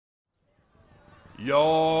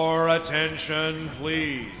Your attention,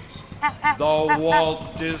 please. The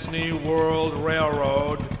Walt Disney World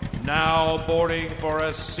Railroad now boarding for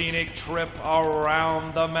a scenic trip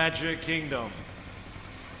around the Magic Kingdom.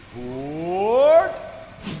 Board!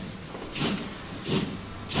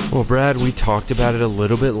 Well, Brad, we talked about it a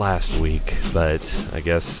little bit last week, but I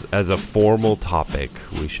guess as a formal topic,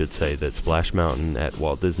 we should say that Splash Mountain at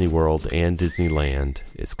Walt Disney World and Disneyland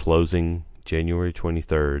is closing January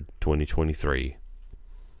 23rd, 2023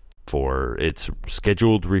 for its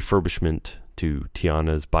scheduled refurbishment to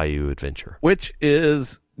Tiana's Bayou Adventure. Which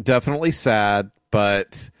is definitely sad,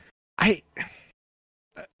 but I'm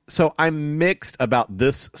mixed about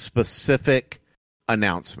this specific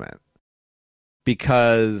announcement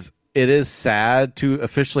because it is sad to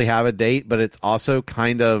officially have a date, but it's also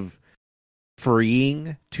kind of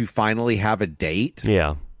freeing to finally have a date.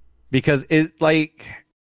 Yeah. Because it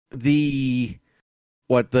the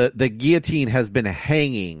guillotine has been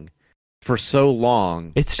hanging for so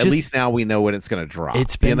long. It's at least now we know when it's going to drop.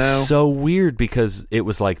 It's been so weird because it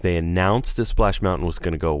was like they announced that Splash Mountain was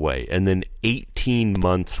going to go away, and then 18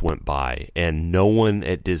 months went by, and no one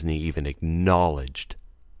at Disney even acknowledged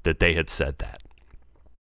that they had said that.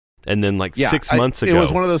 And then 6 months ago, it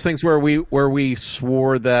was one of those things where we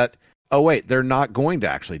swore that, oh wait, they're not going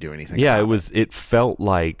to actually do anything. Yeah, it felt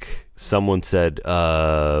like someone said,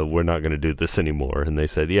 we're not going to do this anymore, and they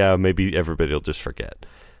said, yeah, maybe everybody will just forget.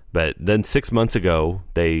 But then 6 months ago,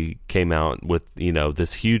 they came out with,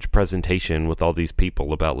 this huge presentation with all these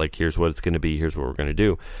people about, here's what it's going to be, here's what we're going to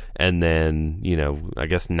do. And then, I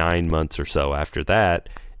guess 9 months or so after that,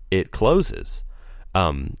 it closes.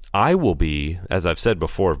 I will be, as I've said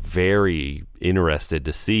before, very interested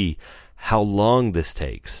to see how long this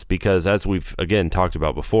takes. Because as we've, again, talked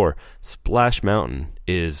about before, Splash Mountain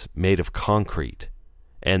is made of concrete.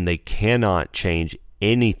 And they cannot change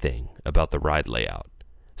anything about the ride layout.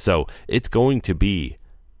 So it's going to be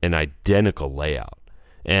an identical layout.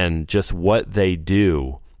 And just what they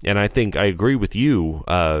do, and I think I agree with you,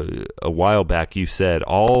 a while back you said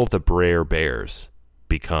all the Brer Bears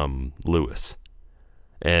become Lewis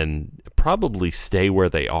and probably stay where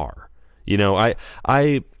they are.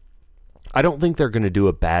 I don't think they're going to do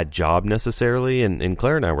a bad job necessarily, and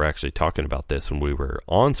Claire and I were actually talking about this when we were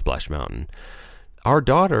on Splash Mountain. Our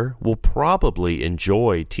daughter will probably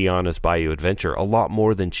enjoy Tiana's Bayou Adventure a lot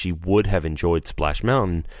more than she would have enjoyed Splash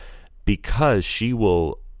Mountain because she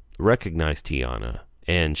will recognize Tiana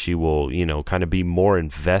and she will, kind of be more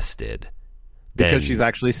invested. Because she's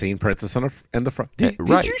actually seen Princess and the Frog. Did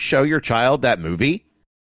you show your child that movie?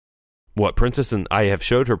 What, I have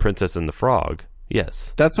showed her Princess and the Frog,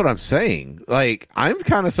 yes. That's what I'm saying. I'm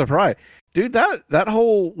kind of surprised. Dude, that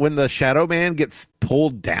whole, when the Shadow Man gets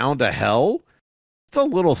pulled down to hell, it's a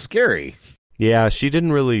little scary. Yeah, she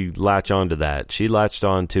didn't really latch onto that. She latched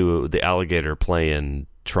onto the alligator playing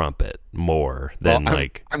trumpet more than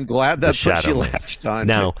I'm glad that's what she latched on.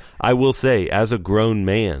 Now, I will say, as a grown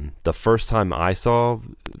man, the first time I saw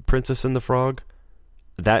Princess and the Frog,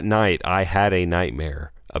 that night I had a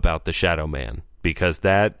nightmare about the Shadow Man because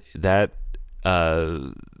that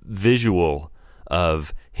visual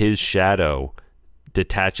of his shadow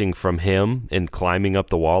detaching from him and climbing up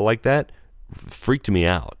the wall like that freaked me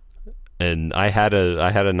out, and I had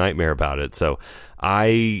a nightmare about it. So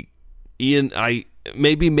I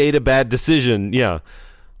maybe made a bad decision,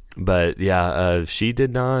 but she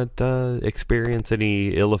did not experience any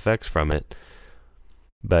ill effects from it,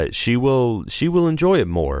 but she will enjoy it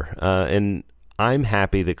more, and I'm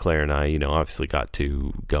happy that Claire and I obviously got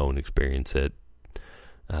to go and experience it,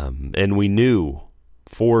 and we knew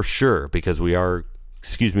for sure because we are,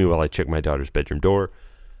 excuse me while I check my daughter's bedroom door.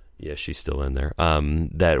 Yes, she's still in there.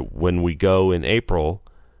 That when we go in April,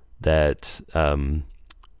 that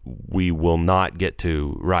we will not get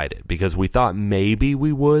to ride it because we thought maybe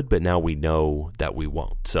we would, but now we know that we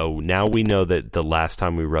won't. So now we know that the last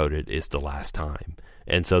time we rode it is the last time,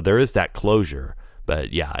 and so there is that closure.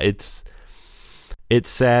 But yeah, it's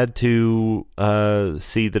sad to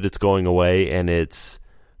see that it's going away, and it's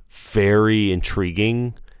very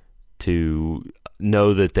intriguing to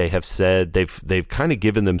know that they have said they've kind of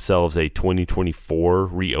given themselves a 2024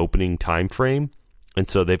 reopening time frame, and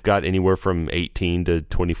so they've got anywhere from 18 to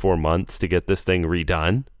 24 months to get this thing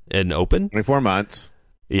redone and open. 24 months.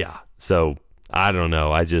 Yeah. So I don't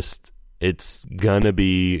know. It's gonna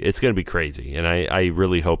be crazy, and I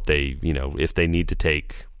really hope they, if they need to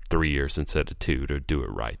take 3 years instead of 2 to do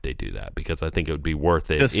it right, they do that, because I think it would be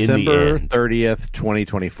worth it. December 30th,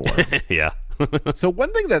 2024. Yeah. So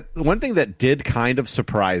one thing that did kind of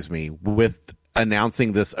surprise me with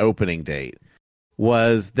announcing this opening date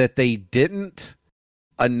was that they didn't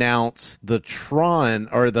announce the Tron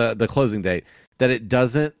or the closing date, that it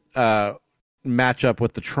doesn't match up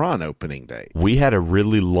with the Tron opening date. We had a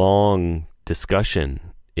really long discussion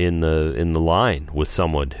in the line with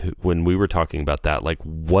someone when we were talking about that, like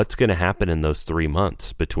what's going to happen in those 3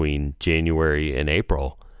 months between January and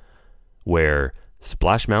April, where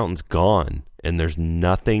Splash Mountain's gone and there's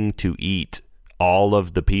nothing to eat all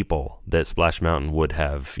of the people that Splash Mountain would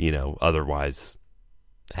have, otherwise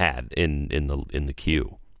had in the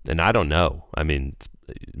queue. And I don't know. I mean,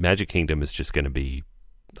 Magic Kingdom is just going to be,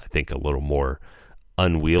 I think, a little more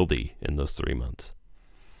unwieldy in those 3 months.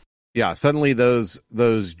 Yeah, suddenly those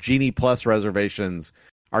Genie Plus reservations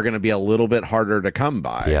are going to be a little bit harder to come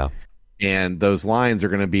by. Yeah. And those lines are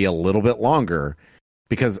going to be a little bit longer,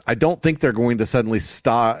 because I don't think they're going to suddenly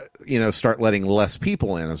start letting less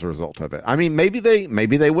people in as a result of it. I mean, maybe they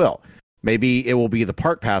will. Maybe it will be the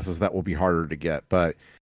park passes that will be harder to get, but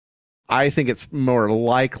I think it's more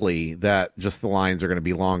likely that just the lines are going to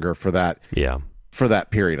be longer for that. Yeah. For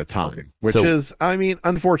that period of time, which is, I mean,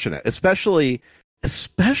 unfortunate, especially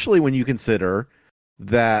when you consider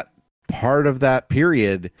that part of that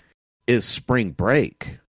period is spring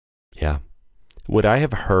break. Yeah. What I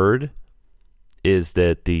have heard is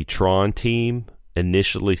that the Tron team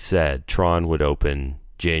initially said Tron would open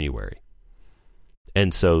January.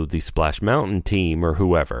 And so the Splash Mountain team or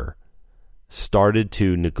whoever started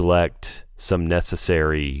to neglect some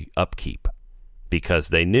necessary upkeep because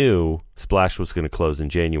they knew Splash was going to close in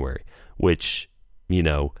January, which,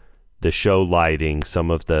 the show lighting, some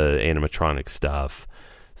of the animatronic stuff,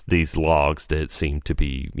 these logs that seem to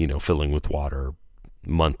be, filling with water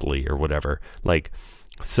monthly or whatever, like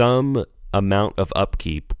some amount of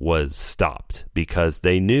upkeep was stopped because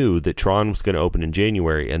they knew that Tron was going to open in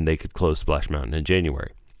January and they could close Splash Mountain in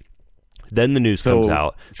January. Then the news comes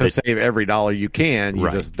out. To save every dollar you can, you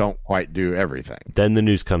Right. just don't quite do everything. Then the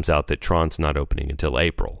news comes out that Tron's not opening until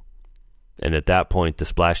April. And at that point, the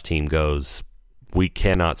Splash team goes, we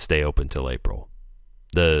cannot stay open till April.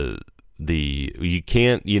 You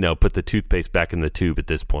can't, put the toothpaste back in the tube at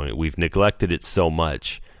this point. We've neglected it so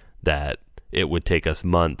much that it would take us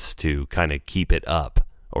months to kind of keep it up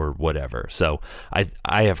or whatever. So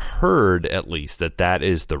I have heard at least that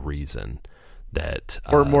is the reason that...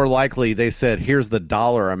 Or more likely, they said, here's the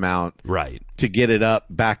dollar amount right. to get it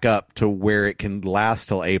back up to where it can last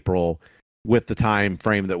till April with the time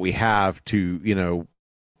frame that we have to,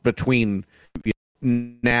 between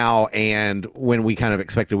now and when we kind of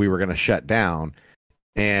expected we were going to shut down.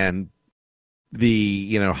 And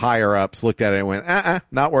the, higher ups looked at it and went,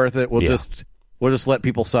 not worth it. We'll just let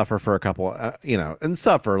people suffer for a couple, and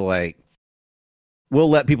suffer, like, we'll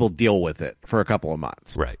let people deal with it for a couple of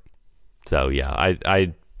months. Right. So, yeah,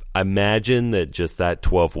 I imagine that just that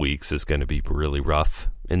 12 weeks is going to be really rough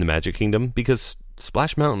in the Magic Kingdom because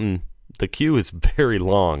Splash Mountain, the queue is very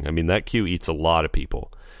long. I mean, that queue eats a lot of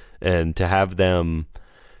people. And to have them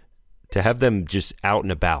just out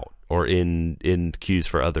and about or in queues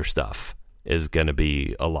for other stuff is going to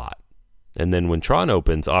be a lot. And then when Tron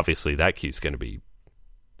opens, obviously that queue's going to be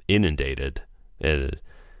inundated. And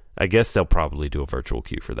I guess they'll probably do a virtual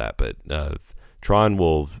queue for that, but Tron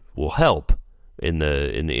will help in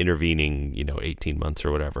the intervening 18 months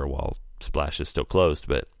or whatever while Splash is still closed.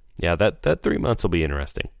 But yeah, that 3 months will be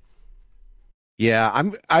interesting. Yeah,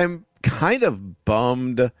 I'm kind of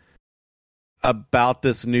bummed about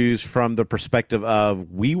this news from the perspective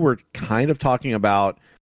of we were kind of talking about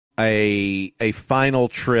a final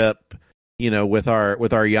trip, with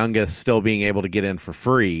our youngest still being able to get in for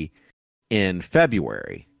free in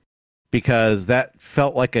February, because that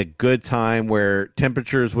felt like a good time where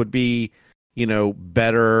temperatures would be,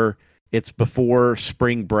 better. It's before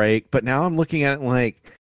spring break, but now I'm looking at it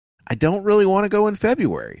like I don't really want to go in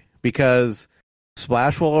February because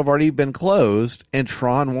Splash will have already been closed and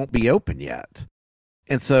Tron won't be open yet.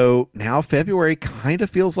 And so now February kind of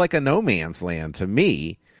feels like a no man's land to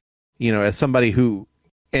me, as somebody who,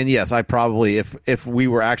 and yes, I probably, if we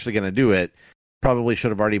were actually going to do it, probably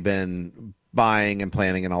should have already been buying and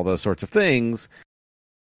planning and all those sorts of things.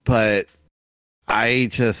 But I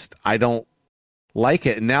don't like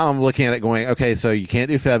it. And now I'm looking at it going, okay, so you can't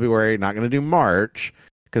do February, not going to do March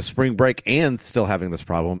because spring break and still having this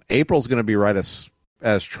problem. April's going to be right as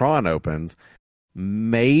Tron opens.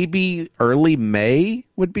 Maybe early May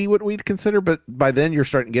would be what we'd consider, but by then you're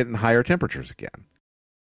starting getting higher temperatures again.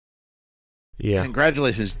 Yeah.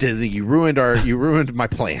 Congratulations, Disney. You ruined my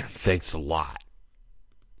plans. Thanks a lot.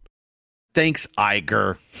 Thanks,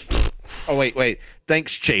 Iger. Oh, wait.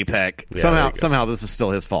 Thanks, Chapek. Yeah, somehow this is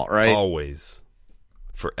still his fault, right? Always.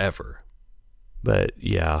 Forever. But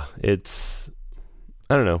yeah,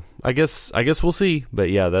 I don't know. I guess we'll see. But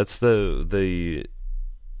yeah, that's the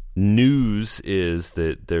news is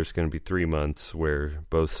that there's going to be 3 months where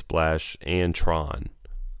both Splash and Tron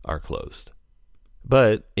are closed.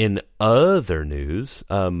 But in other news,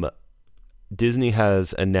 Disney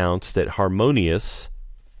has announced that Harmonious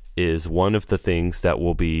is one of the things that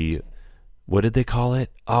will be, what did they call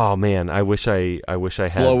it? Oh man, I wish I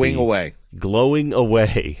had glowing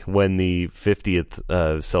away when the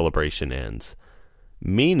 50th celebration ends.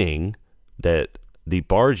 Meaning that the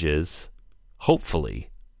barges, hopefully,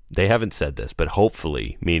 they haven't said this, but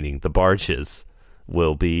hopefully, meaning the barges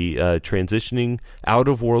will be transitioning out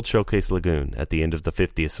of World Showcase Lagoon at the end of the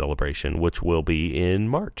 50th celebration, which will be in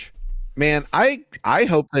March. Man, I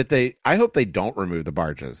hope that they don't remove the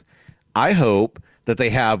barges. I hope that they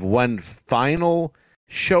have one final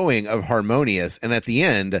showing of Harmonious, and at the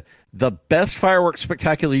end, the best fireworks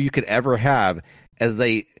spectacular you could ever have as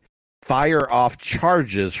they fire off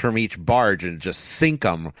charges from each barge and just sink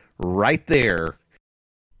them right there,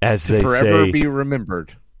 as to they forever say, be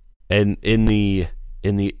remembered. And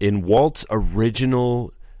in Walt's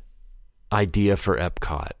original idea for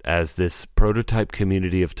Epcot as this prototype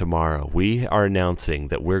community of tomorrow, we are announcing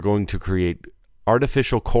that we're going to create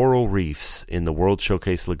artificial coral reefs in the World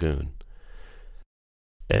Showcase Lagoon.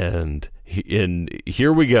 And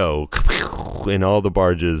here we go, and all the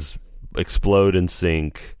barges explode and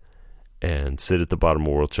sink and sit at the bottom of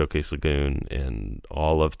World Showcase Lagoon, and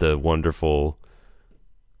all of the wonderful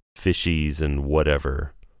fishies and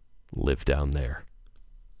whatever live down there.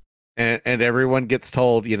 And everyone gets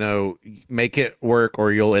told, make it work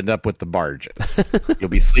or you'll end up with the barges. You'll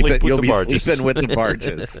be sleeping. Sleeping with the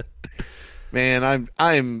barges. Man,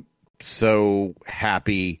 I'm so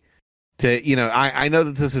happy to, I know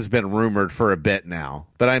that this has been rumored for a bit now,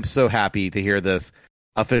 but I'm so happy to hear this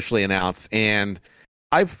officially announced. And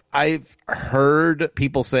I've heard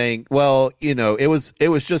people saying, well, it was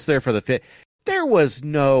just there for the 50th. There was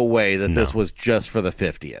no way that this was just for the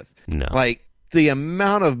 50th. No. Like, the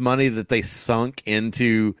amount of money that they sunk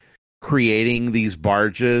into creating these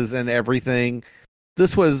barges and everything,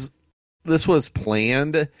 this was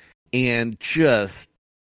planned and just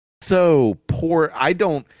so poor. I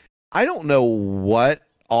don't know what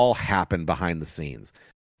all happened behind the scenes,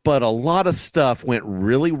 but a lot of stuff went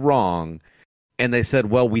really wrong. And they said,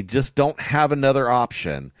 well, we just don't have another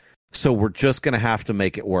option, so we're just going to have to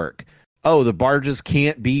make it work. Oh, the barges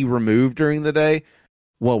can't be removed during the day?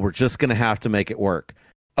 Well, we're just going to have to make it work.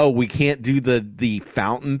 Oh, we can't do the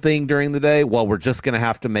fountain thing during the day? Well, we're just going to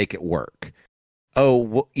have to make it work.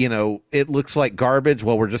 Oh, it looks like garbage?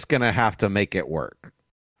 Well, we're just going to have to make it work.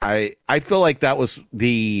 I feel like that was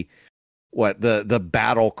the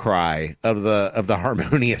battle cry of the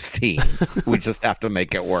Harmonious team. We just have to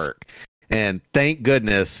make it work. And thank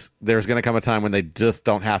goodness there's going to come a time when they just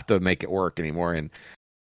don't have to make it work anymore. And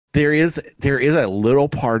there is a little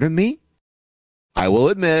part of me, I will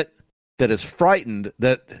admit, that is frightened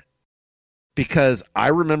because I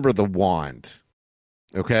remember the wand,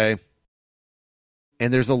 okay?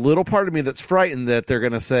 And there's a little part of me that's frightened that they're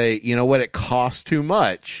going to say, you know what, it costs too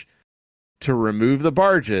much to remove the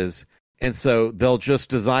barges, and so they'll just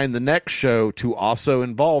design the next show to also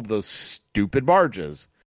involve those stupid barges.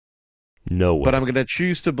 No way. But I'm going to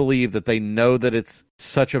choose to believe that they know that it's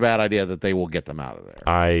such a bad idea that they will get them out of there.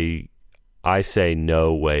 I say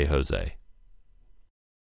no way, Jose.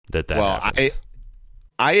 That happens.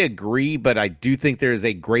 I agree, but I do think there is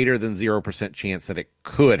a greater than 0% chance that it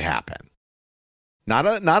could happen. Not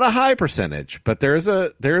a high percentage, but there is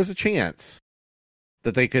a chance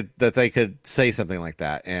that they could say something like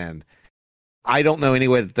that. And I don't know any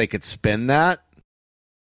way that they could spin that.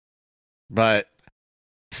 But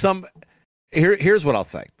here's what I'll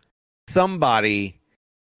say. Somebody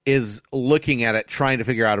is looking at it, trying to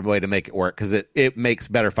figure out a way to make it work, because it makes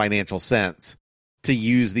better financial sense to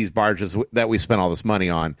use these barges that we spent all this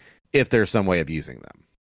money on if there's some way of using them.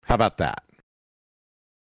 How about that?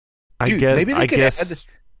 Maybe they could add,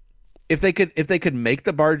 if they could make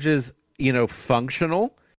the barges,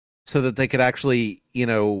 functional so that they could actually,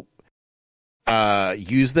 use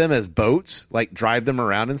them as boats, like drive them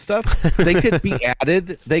around and stuff. They could be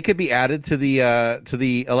added. They could be added to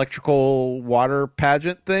the electrical water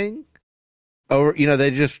pageant thing. Or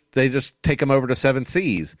they just take them over to Seven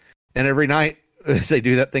Seas, and every night as they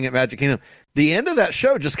do that thing at Magic Kingdom, the end of that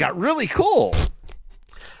show just got really cool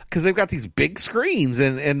because they've got these big screens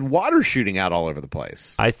and water shooting out all over the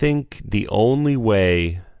place. I think the only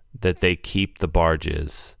way that they keep the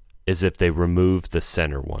barges is if they remove the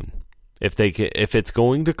center one. If it's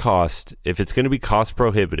going to be cost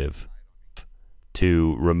prohibitive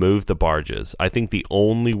to remove the barges, I think the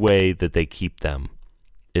only way that they keep them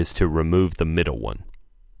is to remove the middle one.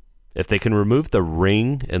 If they can remove the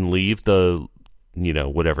ring and leave the,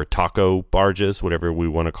 whatever, taco barges, whatever we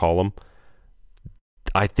want to call them,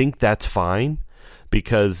 I think that's fine,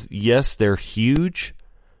 because yes, they're huge,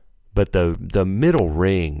 but the middle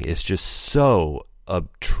ring is just so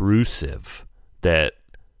obtrusive that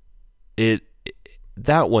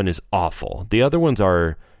that one is awful. The other ones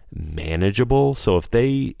are manageable, so if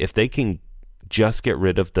they can just get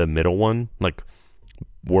rid of the middle one, like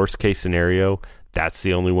worst case scenario, that's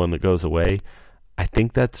the only one that goes away, I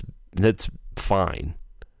think that's fine.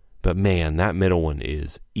 But man, that middle one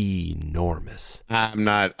is enormous. I'm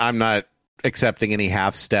not accepting any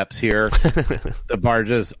half steps here.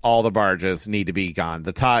 All the barges need to be gone.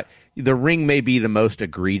 The ring may be the most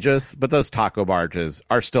egregious, but those taco barges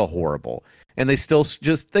are still horrible. And they still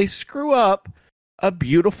they screw up a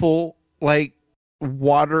beautiful,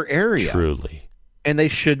 water area. Truly. And they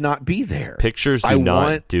should not be there. Pictures do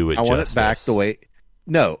not do it justice. I want it back the way...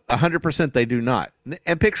 No, 100% they do not.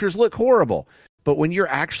 And pictures look horrible. But when you're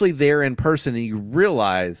actually there in person and you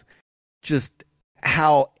realize just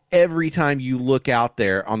how every time you look out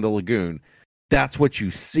there on the lagoon, that's what you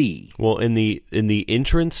see. Well, in the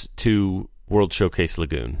entrance to World Showcase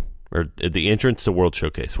Lagoon, or the entrance to World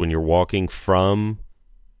Showcase, when you're walking from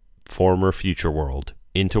former Future World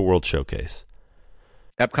into World Showcase,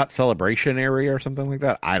 Epcot Celebration area or something like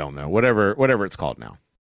that. I don't know. Whatever it's called now.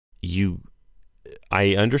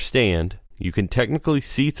 I understand you can technically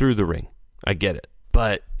see through the ring. I get it,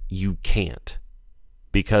 but you can't,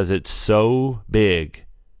 because it's so big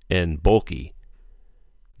and bulky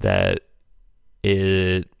that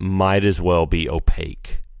it might as well be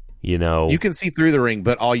opaque. You can see through the ring,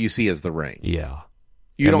 but all you see is the ring. Yeah,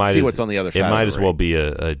 you don't see what's on the other side. It might as well be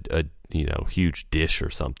a huge dish or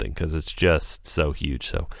something, because it's just so huge.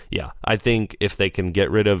 So yeah, I think if they can get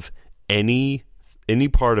rid of any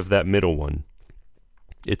part of that middle one,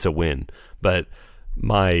 it's a win. But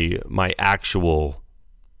my actual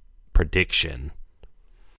prediction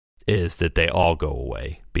is that they all go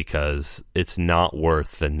away, because it's not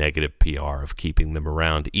worth the negative PR of keeping them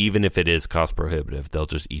around. Even if it is cost prohibitive, they'll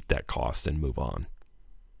just eat that cost and move on.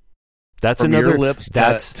 That's From another your lips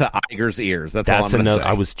to Iger's ears. That's all I'm going to say.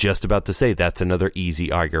 I was just about to say that's another easy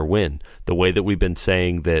Iger win. The way that we've been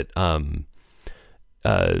saying that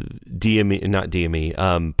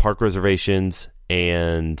park reservations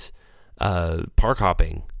and park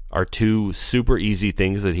hopping are two super easy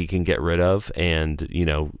things that he can get rid of and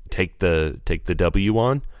take the W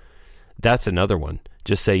on. That's another one.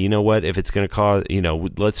 Just say, you know what, if it's going to cause,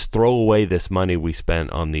 let's throw away this money we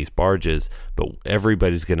spent on these barges, but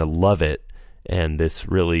everybody's going to love it, and this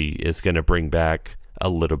really is going to bring back a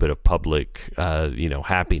little bit of public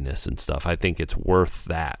happiness and stuff. I think it's worth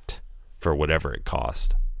that for whatever it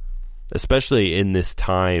cost, especially in this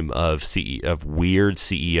time of weird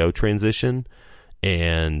CEO transition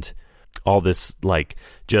and all this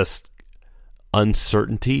just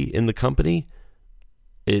uncertainty in the company.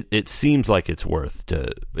 It seems like it's worth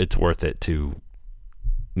it to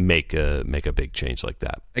make a big change like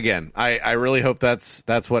that. Again, I really hope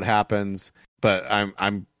that's what happens, but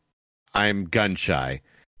I'm gun shy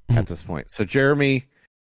at this point. So Jeremy,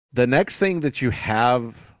 the next thing that you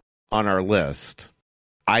have on our list,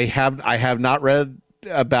 I have not read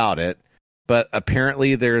about it, but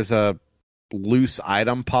apparently there's a loose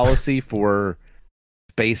item policy for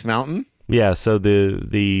Space Mountain. Yeah, so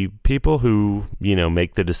the people who,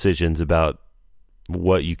 make the decisions about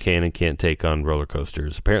what you can and can't take on roller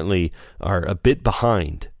coasters apparently are a bit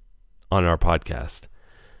behind on our podcast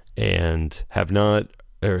and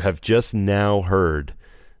have just now heard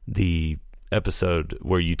the episode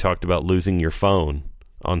where you talked about losing your phone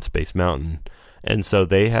on Space Mountain. And so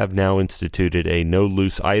they have now instituted a no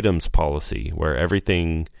loose items policy where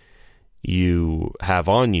everything you have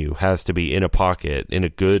on you has to be in a pocket, in a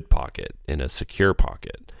good pocket, in a secure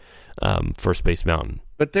pocket, for Space Mountain.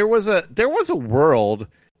 But there was a world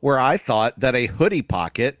where I thought that a hoodie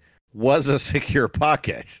pocket was a secure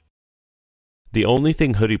pocket. The only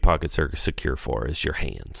thing hoodie pockets are secure for is your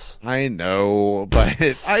hands. I know, but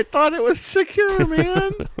I thought it was secure,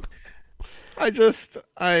 man. I just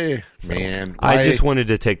wanted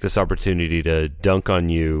to take this opportunity to dunk on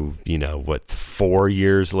you, 4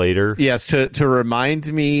 years later? Yes, to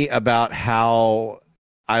remind me about how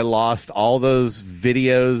I lost all those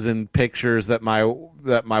videos and pictures that my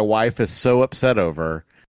wife is so upset over.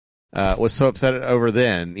 Was so upset over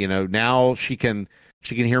then. Now she can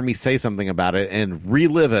hear me say something about it and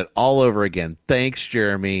relive it all over again. Thanks,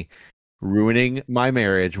 Jeremy. Ruining my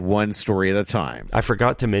marriage one story at a time. I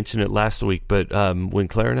forgot to mention it last week, but when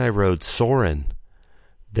Claire and I rode Soarin',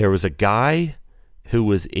 there was a guy who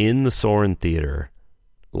was in the Soarin' Theater,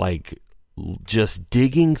 like just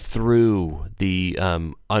digging through the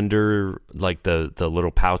under, like the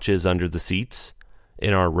little pouches under the seats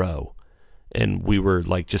in our row. And we were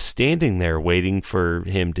like just standing there waiting for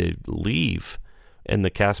him to leave. And the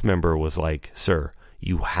cast member was like, "Sir,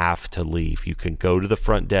 you have to leave. You can go to the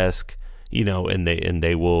front desk, you know, and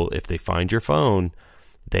they will, if they find your phone,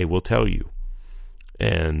 they will tell you."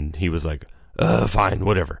 And he was like, "Fine,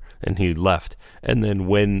 whatever." And he left. And then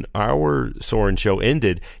when our Soarin' show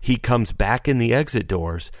ended, he comes back in the exit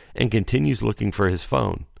doors and continues looking for his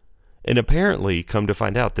phone. And apparently, come to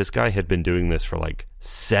find out, this guy had been doing this for like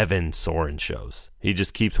 7 Soarin' shows. He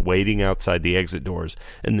just keeps waiting outside the exit doors.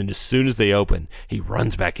 And then as soon as they open, he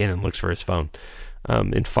runs back in and looks for his phone.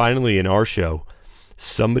 And finally, in our show,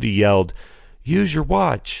 somebody yelled, "Use your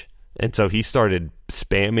watch." And so he started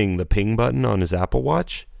spamming the ping button on his Apple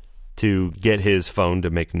Watch to get his phone to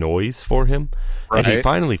make noise for him. Right. And he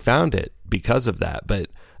finally found it because of that. But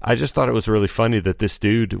I just thought it was really funny that this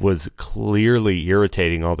dude was clearly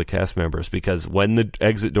irritating all the cast members, because when the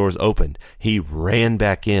exit doors opened, he ran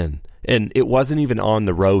back in. And it wasn't even on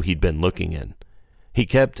the row he'd been looking in. He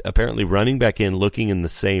kept apparently running back in, looking in the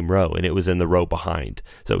same row, and it was in the row behind.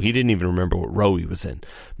 So he didn't even remember what row he was in.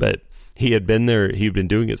 But he had been there. He'd been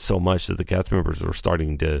doing it so much that the cast members were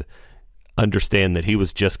starting to understand that he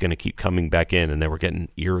was just going to keep coming back in, and they were getting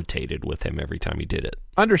irritated with him every time he did it.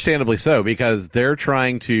 Understandably so, because they're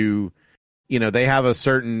trying to, you know, they have a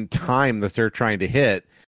certain time that they're trying to hit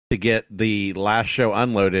to get the last show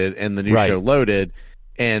unloaded and the new show loaded,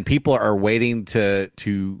 and people are waiting to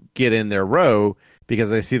get in their row because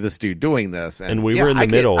they see this dude doing this. And we were in the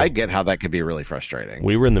middle. I get how that could be really frustrating.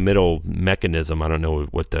 We were in the middle mechanism. I don't know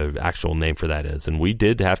what the actual name for that is. And we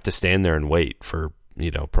did have to stand there and wait for, you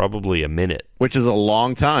know, probably a minute. Which is a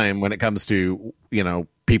long time when it comes to, you know,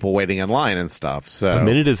 people waiting in line and stuff. So a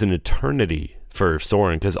minute is an eternity for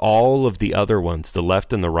Soarin', because all of the other ones, the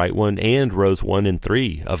left and the right one, and rows 1 and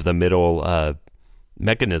 3 of the middle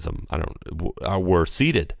mechanism, were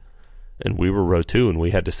seated. And we were row 2, and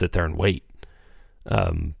we had to sit there and wait.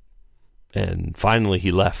 And finally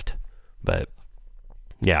he left. But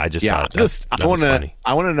yeah, I just thought that was funny.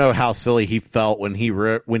 I want to know how silly he felt when he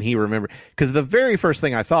remembered, because the very first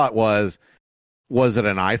thing I thought was it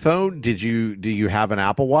an iPhone? Do you have an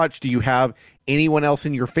Apple Watch? Do you have anyone else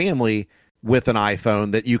in your family with an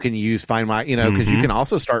iPhone that you can use Find My, you know, because you can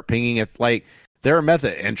also start pinging it. Like, there are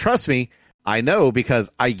methods, and trust me, I know, because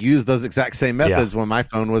I used those exact same methods when my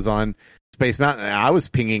phone was on Space Mountain, and I was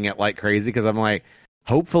pinging it like crazy, because I'm like,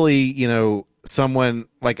 hopefully, you know, someone,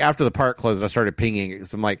 like, after the park closed, I started pinging it,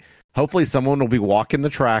 because I'm like, hopefully someone will be walking the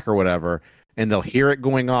track or whatever, and they'll hear it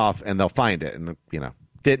going off, and they'll find it. And, you know,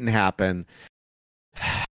 didn't happen.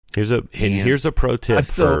 Here's a pro tip.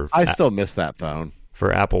 I still miss that phone.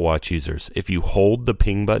 For Apple Watch users, if you hold the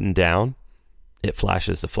ping button down, it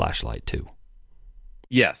flashes the flashlight too.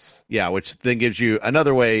 Yes. Yeah, which then gives you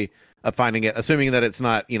another way of finding it, assuming that it's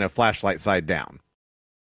not, you know, flashlight side down.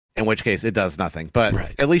 In which case it does nothing. But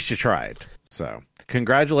at least you tried. So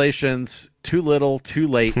congratulations. Too little, too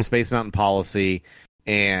late, Space Mountain policy.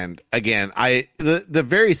 And again, the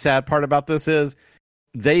very sad part about this is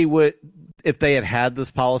they would, if they had this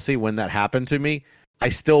policy when that happened to me, I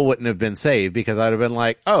still wouldn't have been saved, because I'd have been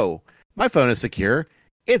like, oh, my phone is secure.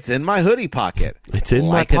 It's in my hoodie pocket. It's in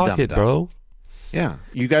my pocket, bro. Yeah.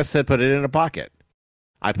 You guys said put it in a pocket.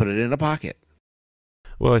 I put it in a pocket.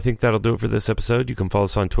 Well, I think that'll do it for this episode. You can follow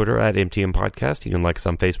us on Twitter at MTM Podcast. You can like us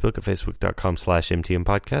on Facebook at facebook.com/MTM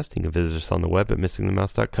Podcast. You can visit us on the web at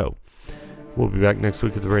missingthemouse.co. We'll be back next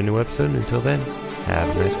week with a brand new episode. Until then, have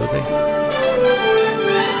a nice day.